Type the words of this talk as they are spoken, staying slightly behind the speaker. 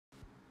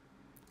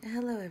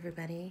Hello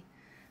everybody,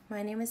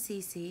 my name is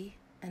Cece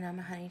and I'm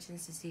a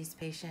Huntington's disease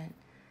patient,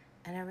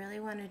 and I really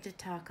wanted to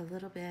talk a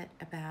little bit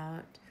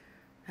about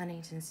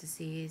Huntington's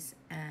disease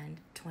and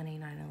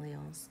 29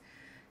 alleles.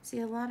 See,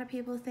 a lot of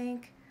people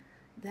think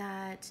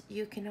that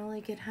you can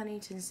only get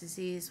Huntington's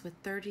disease with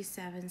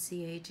 37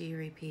 CAG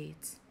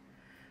repeats,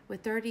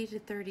 with 30 to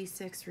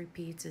 36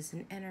 repeats is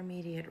an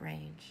intermediate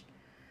range.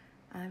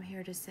 I'm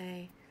here to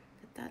say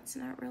that that's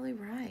not really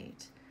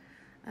right.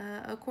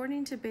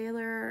 According to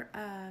Baylor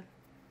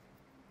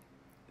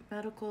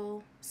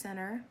Medical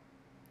Center,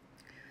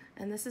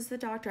 and this is the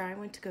doctor I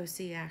went to go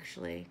see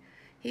actually,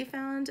 he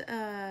found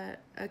a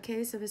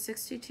case of a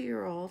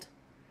 62-year-old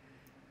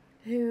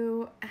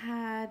who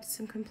had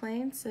some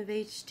complaints of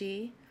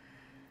HD,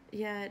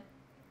 yet,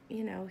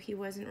 he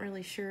wasn't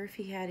really sure if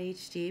he had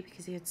HD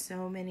because he had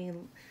so many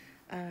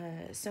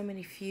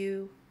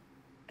few,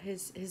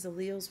 his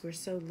alleles were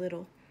so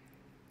little.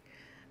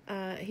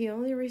 He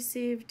only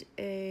received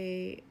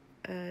a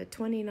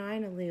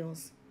 29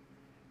 alleles,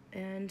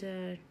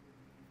 and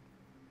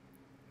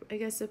I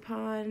guess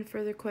upon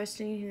further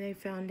questioning, they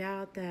found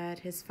out that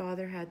his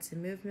father had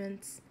some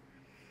movements,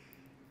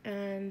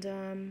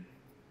 and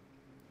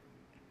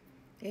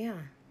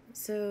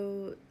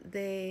so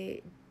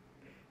they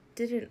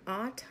did an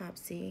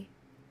autopsy,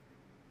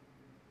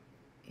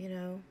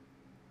 on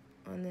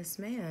this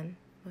man.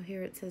 Well,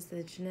 here it says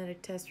the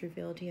genetic test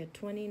revealed he had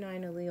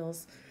 29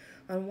 alleles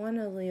on one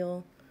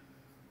allele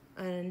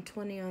and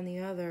 20 on the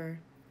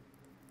other.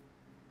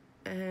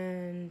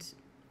 And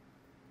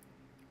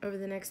over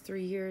the next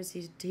 3 years,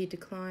 he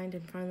declined,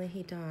 and finally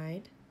he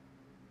died.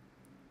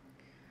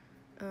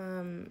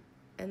 And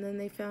then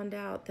they found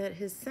out that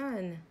his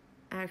son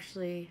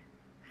actually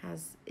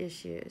has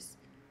issues.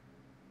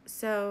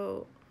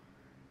 So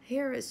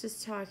here it's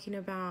just talking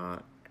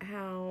about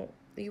how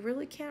you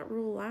really can't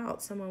rule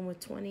out someone with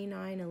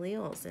 29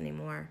 alleles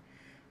anymore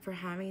for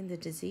having the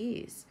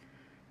disease.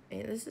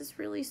 And this is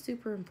really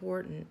super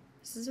important.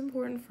 This is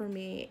important for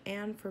me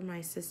and for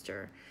my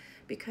sister,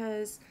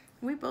 because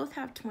we both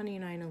have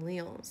 29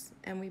 alleles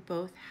and we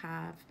both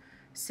have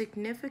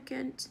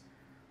significant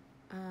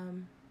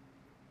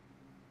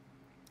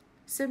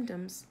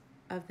symptoms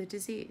of the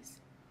disease.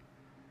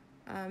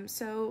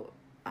 So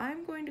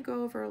I'm going to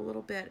go over a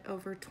little bit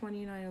over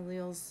 29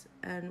 alleles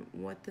and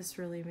what this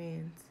really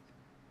means.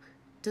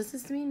 Does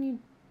this mean you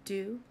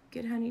do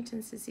get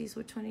Huntington's disease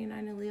with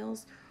 29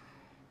 alleles,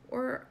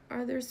 or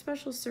are there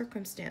special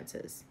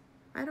circumstances?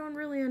 I don't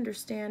really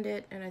understand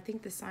it, and I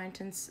think the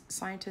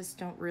scientists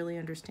don't really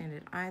understand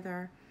it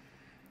either.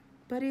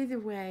 But either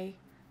way,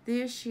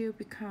 the issue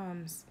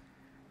becomes,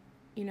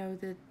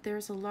 that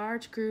there's a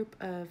large group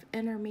of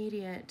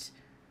intermediate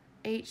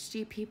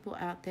HD people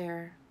out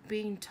there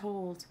being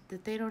told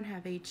that they don't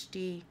have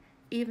HD,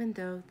 even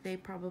though they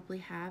probably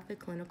have the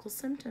clinical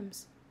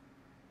symptoms.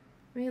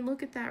 I mean,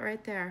 look at that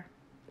right there.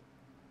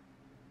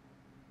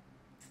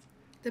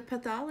 The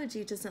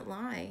pathology doesn't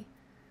lie,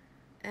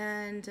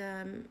 and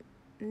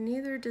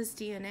neither does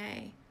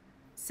DNA.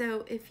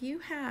 So if you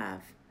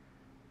have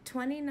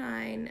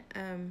 29,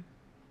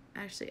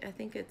 actually I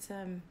think it's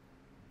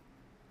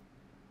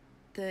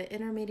the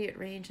intermediate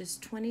range is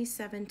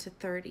 27 to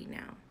 30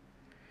 now.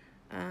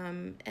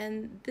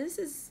 And this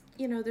is,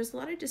 there's a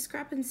lot of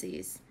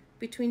discrepancies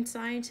between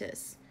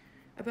scientists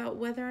about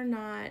whether or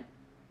not,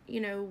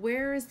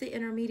 where is the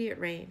intermediate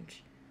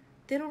range.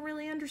 They don't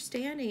really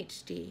understand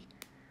HD,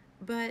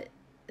 but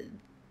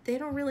they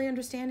don't really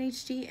understand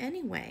HD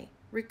anyway,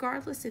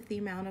 regardless of the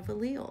amount of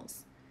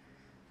alleles.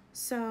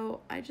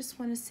 So I just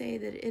want to say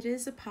that it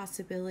is a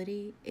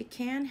possibility. It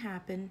can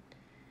happen,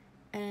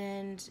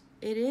 and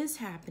it is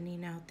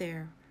happening out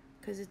there,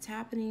 because it's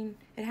happening.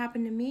 It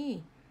happened to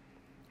me.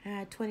 I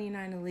had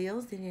 29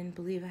 alleles. They didn't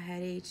believe I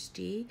had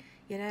HD,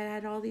 yet I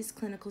had all these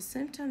clinical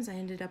symptoms. I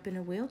ended up in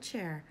a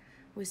wheelchair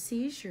with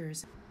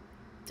seizures.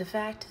 The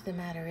fact of the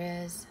matter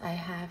is, I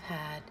have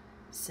had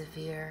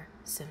severe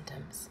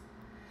symptoms.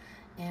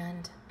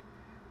 And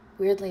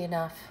weirdly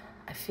enough,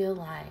 I feel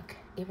like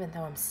even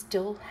though I'm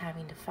still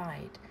having to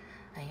fight,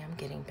 I am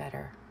getting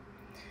better.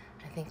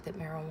 I think that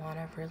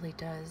marijuana really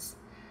does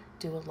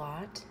do a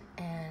lot,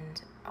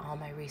 and all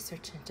my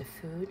research into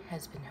food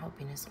has been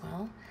helping as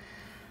well.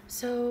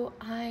 So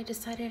I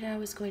decided I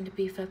was going to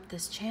beef up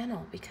this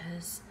channel,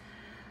 because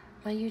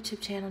my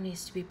YouTube channel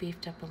needs to be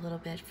beefed up a little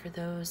bit for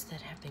those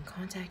that have been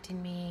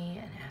contacting me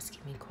and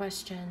asking me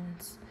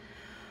questions.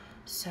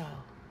 So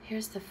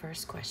here's the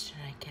first question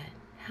I get.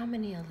 How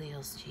many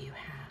alleles do you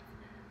have?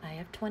 I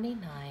have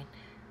 29,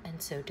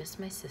 and so does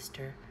my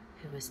sister,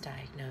 who was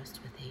diagnosed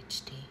with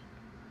HD.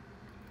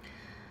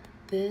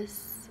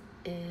 This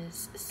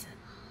is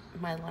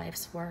my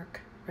life's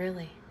work,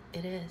 really.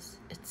 It is.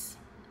 It's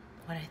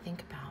what I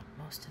think about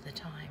most of the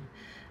time.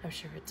 I'm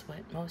sure it's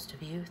what most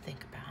of you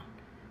think about,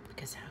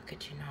 because how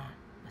could you not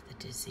with a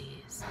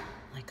disease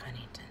like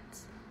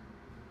Huntington's?